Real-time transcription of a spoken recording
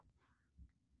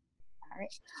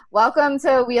right. Welcome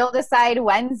to We'll Decide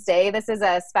Wednesday. This is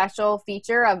a special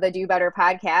feature of the Do Better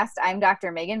podcast. I'm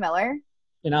Dr. Megan Miller.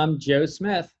 And I'm Joe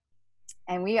Smith.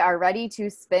 And we are ready to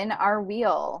spin our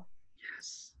wheel.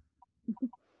 Yes.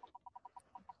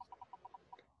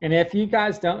 And if you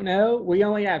guys don't know, we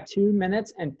only have 2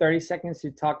 minutes and 30 seconds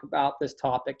to talk about this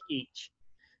topic each.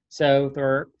 So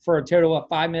for a total of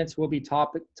 5 minutes, we'll be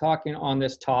talking on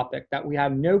this topic that we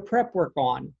have no prep work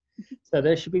on. So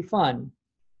this should be fun.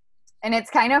 And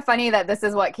it's kind of funny that this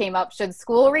is what came up. Should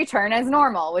school return as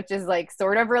normal, which is like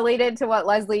sort of related to what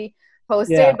Leslie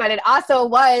posted, but it also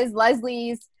was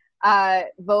Leslie's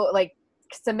vote, like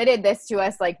submitted this to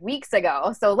us like weeks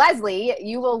ago. So Leslie,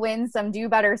 you will win some Do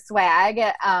Better swag.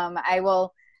 I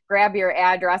will grab your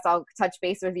address. I'll touch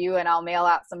base with you and I'll mail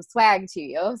out some swag to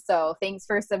you. So thanks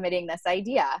for submitting this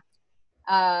idea.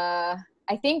 I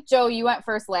think, Joe, you went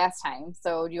first last time.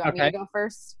 So do you want me to go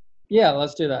first? Yeah,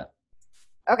 let's do that.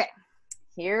 Okay,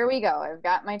 here we go. I've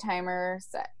got my timer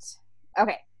set.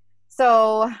 Okay,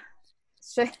 so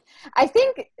I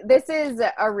think this is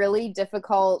a really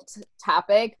difficult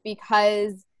topic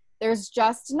because there's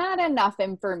just not enough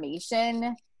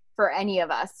information for any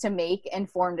of us to make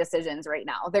informed decisions right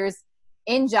now. There's,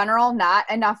 in general,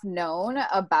 not enough known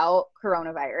about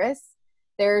coronavirus.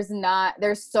 There's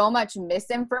so much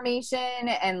misinformation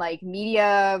and like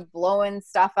media blowing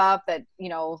stuff up that,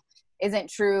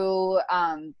 isn't true.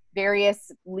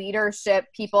 Various leadership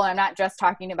people, and I'm not just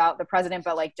talking about the president,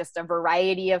 but like just a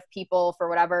variety of people for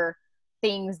whatever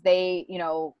things they,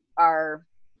 are,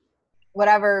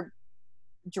 whatever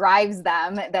drives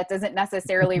them that doesn't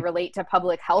necessarily relate to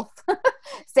public health,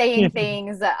 saying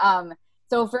things.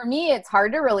 So for me, it's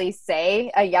hard to really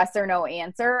say a yes or no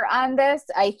answer on this.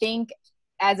 I think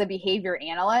as a behavior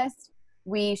analyst,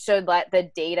 we should let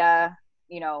the data,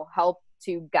 help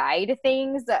to guide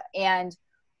things. And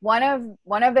one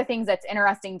of the things that's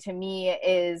interesting to me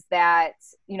is that,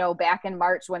 back in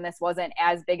March when this wasn't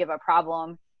as big of a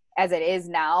problem as it is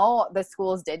now, the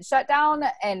schools did shut down.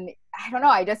 And I don't know,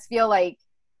 I just feel like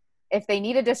if they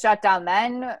needed to shut down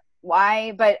then,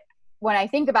 why? But when I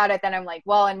think about it, then I'm like,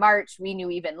 well, in March, we knew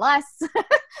even less.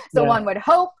 So one would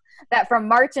hope that from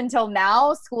March until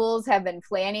now, schools have been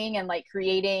planning and like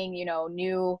creating,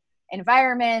 new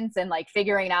environments and like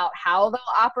figuring out how they'll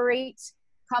operate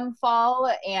come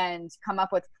fall and come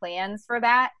up with plans for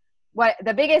that. What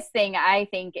the biggest thing I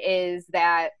think is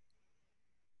that,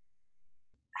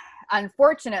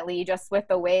 unfortunately, just with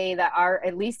the way that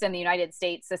at least in the United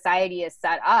States, society is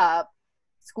set up,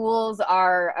 schools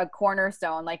are a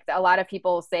cornerstone. Like a lot of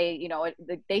people say,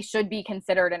 they should be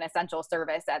considered an essential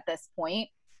service at this point.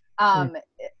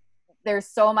 There's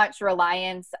so much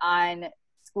reliance on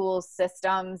school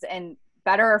systems, and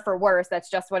better or for worse, that's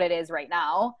just what it is right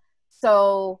now.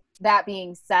 So that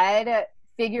being said,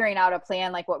 figuring out a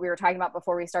plan like what we were talking about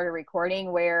before we started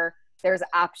recording, where there's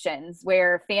options,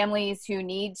 where families who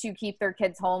need to keep their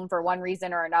kids home for one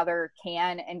reason or another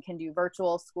can do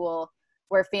virtual school,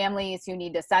 where families who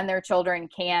need to send their children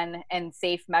can, and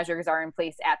safe measures are in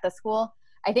place at the school.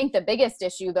 I think the biggest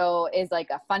issue, though, is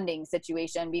like a funding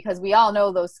situation, because we all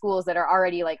know those schools that are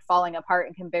already like falling apart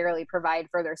and can barely provide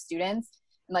for their students.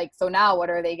 Like, so now what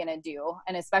are they going to do?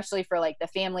 And especially for like the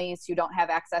families who don't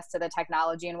have access to the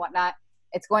technology and whatnot,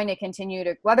 it's going to continue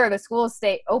to, whether the schools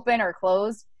stay open or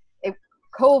closed,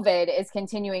 COVID is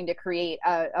continuing to create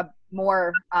a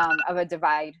more of a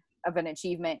divide, of an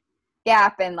achievement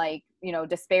gap, and like,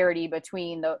 disparity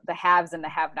between the haves and the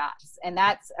have-nots. And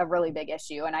that's a really big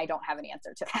issue. And I don't have an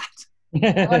answer to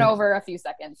that. I went over a few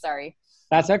seconds. Sorry.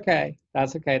 That's okay.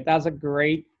 That's okay. That's a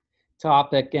great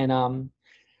topic. And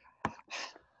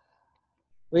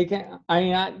we can,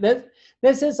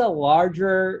 this is a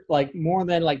larger, like more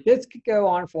than like, this could go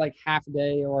on for like half a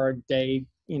day or a day,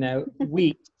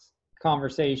 week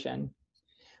conversation.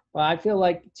 But I feel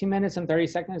like 2 minutes and 30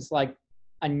 seconds is like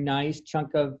a nice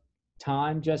chunk of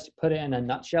time just to put it in a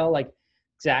nutshell, like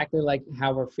exactly like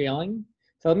how we're feeling.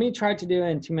 So let me try to do it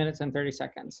in 2 minutes and 30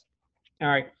 seconds. All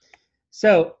right.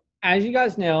 So as you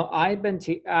guys know, I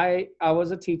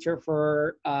was a teacher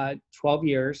for 12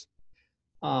 years.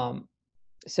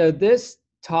 So this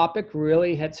topic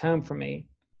really hits home for me.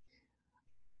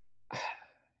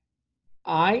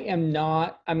 I'm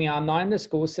not in the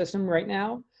school system right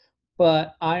now,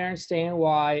 but I understand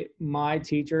why my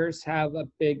teachers have a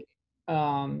big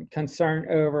concern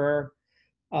over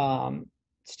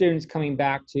students coming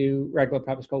back to regular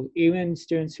public school, even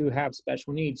students who have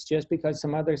special needs, just because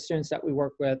some other students that we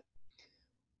work with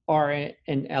are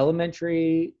in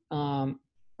elementary,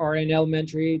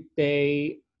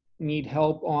 they need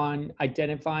help on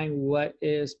identifying what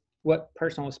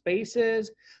personal space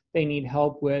is. They need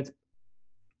help with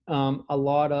a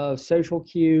lot of social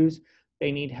cues.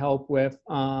 They need help with,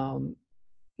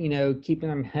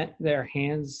 keeping their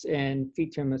hands and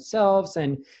feet to themselves.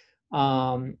 And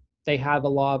they have a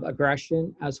lot of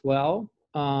aggression as well,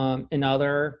 and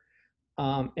other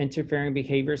interfering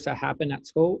behaviors that happen at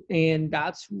school. And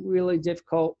that's really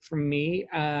difficult for me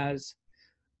as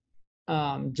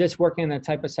just working in the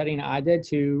type of setting I did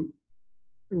to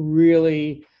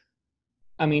really,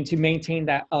 to maintain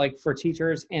that, like for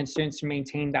teachers and students to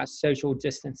maintain that social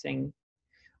distancing.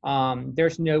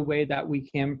 There's no way that we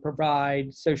can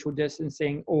provide social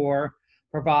distancing or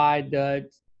provide the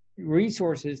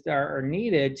resources that are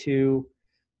needed to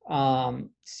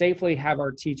safely have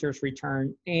our teachers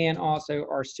return and also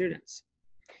our students.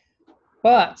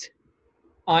 But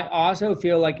I also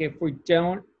feel like if we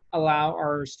don't allow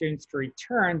our students to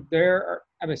return,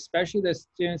 especially the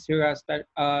students who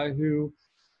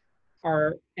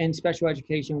are in special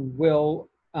education, will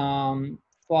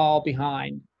fall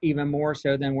behind even more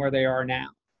so than where they are now.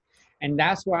 And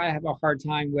that's why I have a hard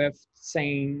time with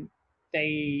saying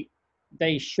they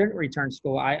shouldn't return to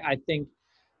school. I think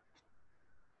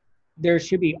there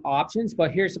should be options,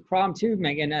 but here's the problem too,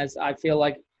 Megan, as I feel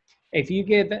like if you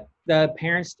give the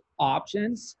parents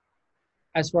options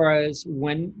as far as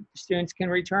when students can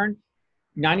return,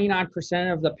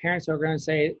 99% of the parents are going to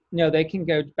say, no, they can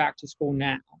go back to school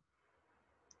now.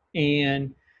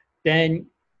 And then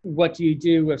what do you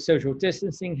do with social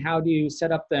distancing? How do you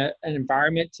set up an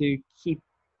environment to keep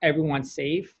everyone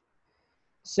safe?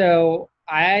 So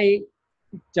I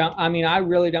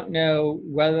really don't know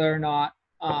whether or not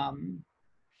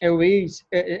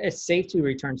it's safe to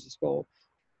return to school.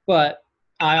 But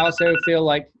I also feel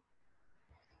like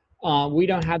we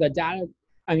don't have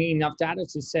enough data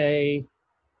to say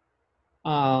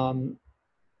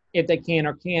if they can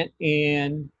or can't,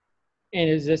 and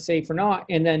is this safe or not.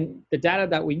 And then the data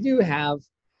that we do have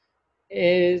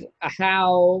is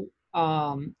how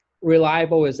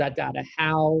reliable is that data?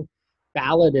 How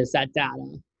valid is that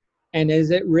data? And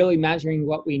is it really measuring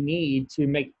what we need to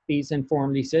make these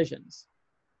informed decisions?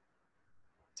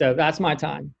 So that's my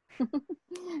time.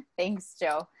 Thanks,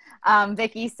 Joe.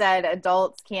 Vicki said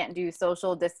adults can't do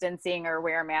social distancing or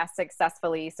wear masks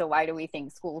successfully, so why do we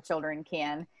think school children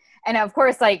can? And of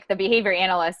course, like the behavior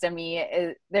analyst in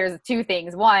me, there's two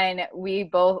things. One,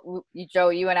 Joe,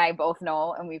 you and I both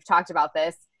know, and we've talked about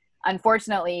this.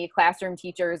 Unfortunately, classroom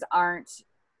teachers aren't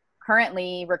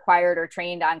currently required or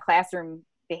trained on classroom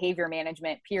behavior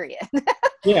management, period.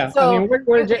 Yeah, so,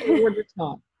 we're just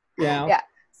not. Yeah. Yeah.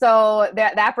 So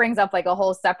that brings up like a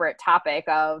whole separate topic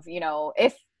of,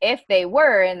 if they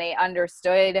were and they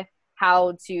understood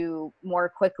how to more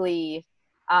quickly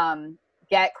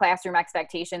get classroom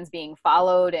expectations being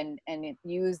followed and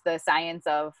use the science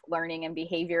of learning and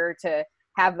behavior to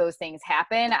have those things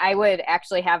happen, I would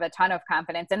actually have a ton of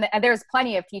confidence. And there's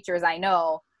plenty of teachers I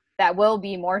know that will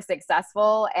be more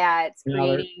successful at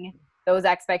creating those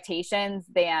expectations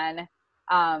than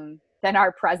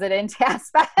our president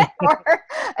has been, or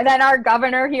than our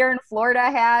governor here in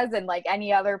Florida has, and like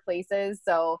any other places.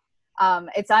 So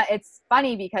it's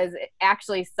funny because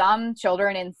actually some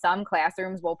children in some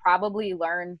classrooms will probably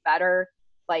learn better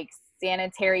like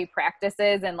sanitary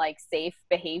practices and like safe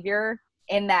behavior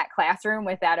in that classroom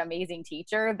with that amazing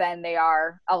teacher than they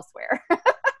are elsewhere.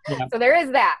 Yeah. So there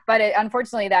is that, but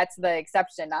unfortunately that's the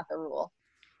exception, not the rule.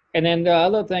 And then the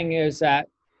other thing is that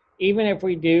even if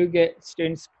we do get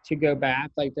students to go back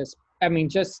like this,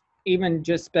 just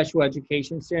special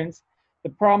education students, the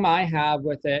problem I have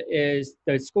with it is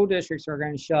the school districts are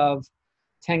going to shove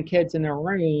 10 kids in their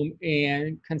room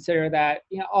and consider that,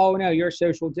 oh no, you're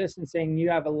social distancing, you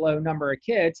have a low number of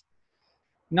kids.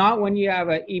 Not when you have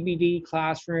an EBD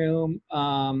classroom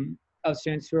of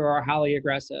students who are highly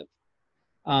aggressive.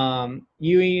 You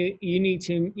need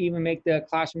to even make the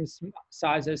classroom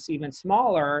sizes even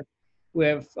smaller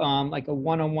with like a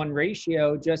 1-on-1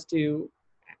 ratio just to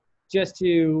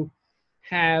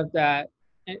have that,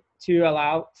 to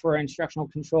allow for instructional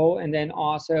control, and then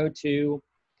also to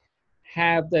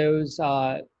have those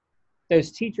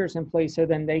teachers in place so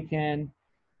then they can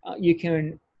you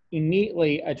can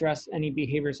immediately address any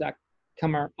behaviors that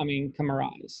come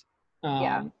arise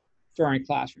during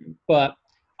classroom. But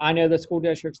I know the school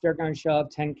districts, they're going to shove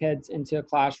 10 kids into a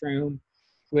classroom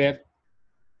with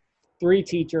 3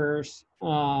 teachers,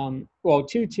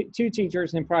 two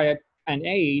teachers and probably an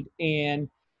aide, and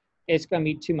it's going to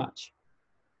be too much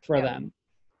for them.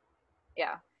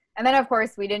 Yeah. And then of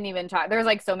course we didn't even talk, there's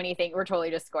like so many things, we're totally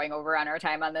just going over on our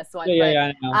time on this one.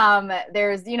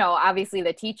 There's, obviously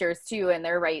the teachers too, and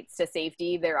their rights to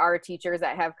safety. There are teachers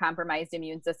that have compromised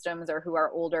immune systems or who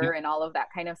are older and all of that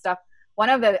kind of stuff. one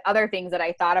of the other things that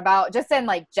I thought about just in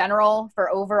like general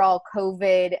for overall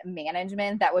COVID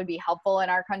management that would be helpful in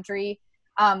our country.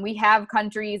 We have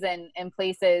countries and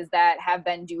places that have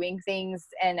been doing things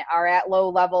and are at low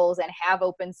levels and have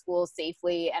opened schools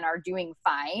safely and are doing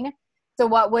fine. So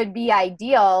what would be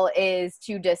ideal is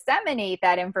to disseminate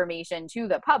that information to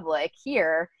the public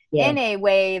here Yeah. in a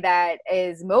way that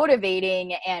is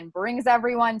motivating and brings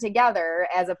everyone together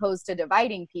as opposed to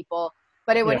dividing people.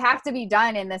 But it would Yeah. have to be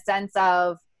done in the sense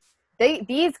of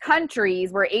these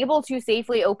countries were able to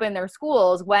safely open their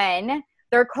schools when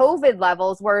their COVID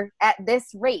levels were at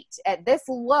this rate, at this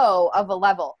low of a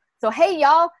level. So, hey,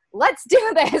 y'all, let's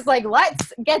do this. Like,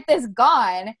 let's get this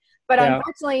gone. But Yeah.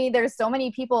 unfortunately, there's so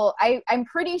many people. I'm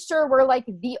pretty sure we're like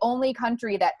the only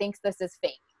country that thinks this is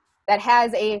fake, that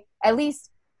has at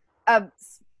least a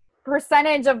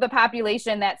percentage of the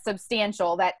population that's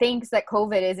substantial that thinks that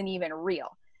COVID isn't even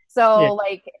real. So, Yeah.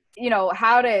 like, you know,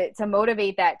 how to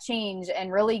motivate that change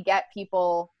and really get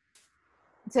people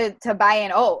to buy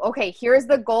in. Oh, okay, here's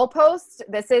the goalpost.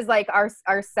 This is like our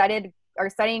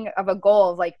setting of a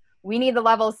goal of like, we need the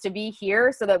levels to be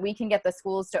here so that we can get the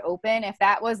schools to open. If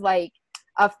that was like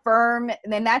a firm,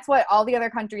 then that's what all the other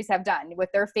countries have done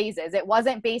with their phases. It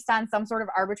wasn't based on some sort of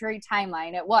arbitrary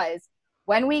timeline. It was,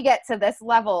 when we get to this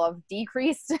level of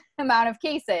decreased amount of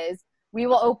cases, we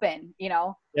will open, you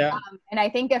know? Yeah. And I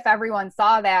think if everyone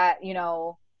saw that, you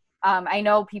know, I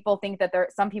know people think that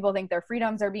some people think their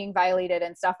freedoms are being violated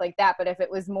and stuff like that. But if it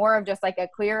was more of just like a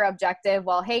clear objective,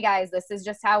 well, hey guys, this is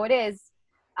just how it is.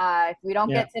 If we don't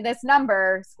get to this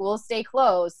number, schools stay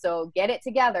closed. So get it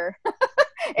together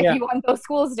if you want those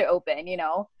schools to open, you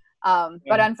know?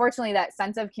 But unfortunately that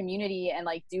sense of community and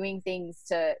like doing things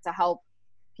to help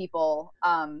people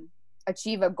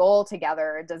achieve a goal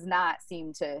together does not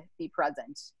seem to be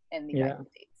present in the United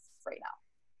States right now.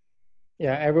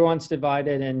 Yeah, everyone's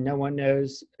divided and no one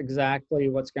knows exactly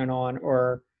what's going on,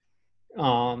 or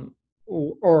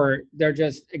they're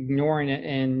just ignoring it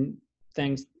and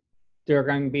thinks they're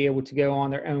going to be able to go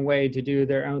on their own way to do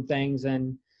their own things,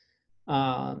 and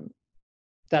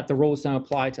that the rules don't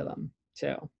apply to them.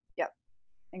 So. Yep,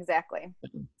 exactly.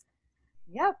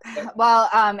 Yep. Well,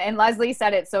 and Leslie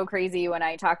said it's so crazy when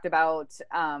I talked about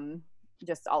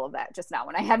just all of that just now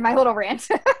when I had my little rant.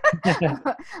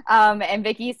 And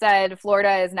Vicky said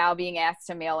Florida is now being asked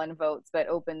to mail in votes, but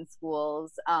open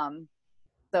schools.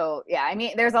 So yeah, I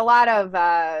mean, there's a lot of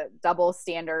double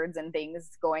standards and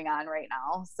things going on right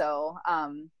now. So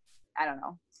I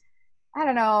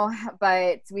don't know,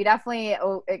 but we definitely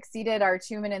exceeded our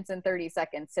 2 minutes and 30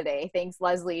 seconds today. Thanks,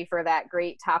 Leslie, for that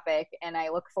great topic. And I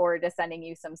look forward to sending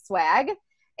you some swag.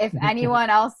 If anyone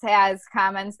else has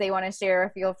comments they want to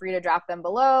share, feel free to drop them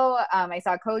below. I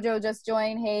saw Kojo just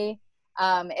join. Hey,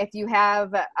 if you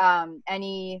have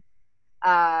any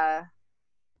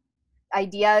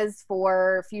ideas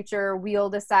for future Wheel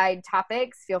Decide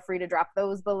topics, feel free to drop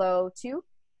those below too.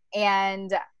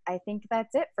 And I think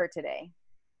that's it for today.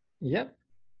 Yep.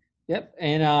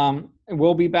 And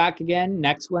we'll be back again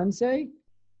next Wednesday.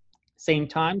 Same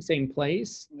time, same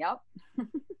place. Yep.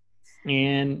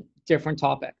 And different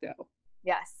topic though.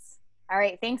 Yes. All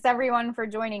right. Thanks everyone for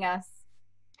joining us.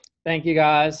 Thank you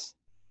guys.